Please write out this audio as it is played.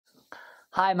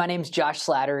Hi, my name's Josh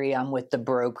Slattery. I'm with the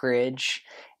Brokerage,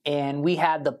 and we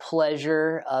had the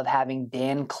pleasure of having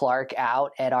Dan Clark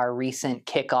out at our recent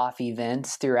kickoff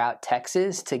events throughout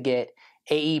Texas to get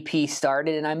AEP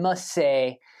started. And I must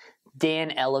say,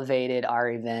 Dan elevated our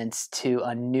events to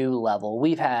a new level.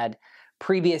 We've had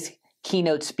previous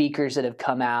keynote speakers that have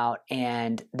come out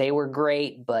and they were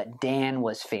great, but Dan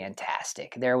was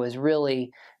fantastic. There was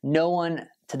really no one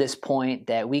to this point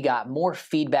that we got more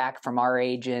feedback from our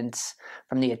agents,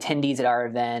 from the attendees at our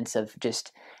events, of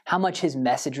just how much his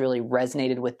message really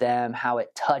resonated with them, how it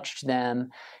touched them.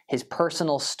 His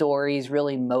personal stories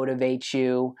really motivate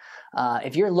you.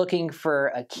 If you're looking for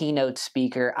a keynote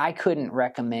speaker, I couldn't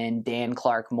recommend Dan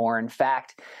Clark more. In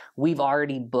fact, we've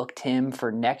already booked him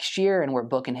for next year, and we're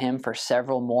booking him for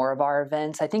several more of our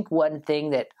events. I think one thing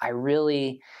that I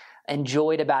really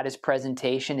enjoyed about his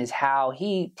presentation is how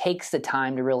he takes the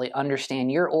time to really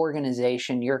understand your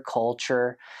organization, your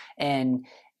culture, and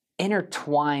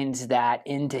intertwines that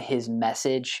into his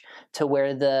message to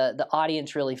where the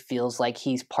audience really feels like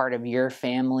he's part of your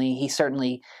family. He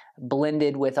certainly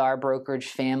blended with our brokerage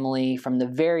family from the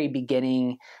very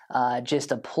beginning.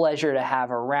 Just a pleasure to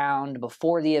have around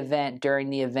before the event,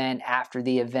 during the event, after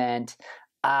the event.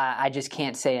 I just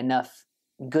can't say enough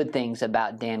good things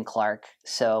about Dan Clark.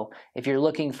 So if you're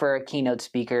looking for a keynote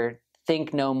speaker,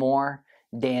 think no more.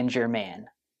 Dan's your man.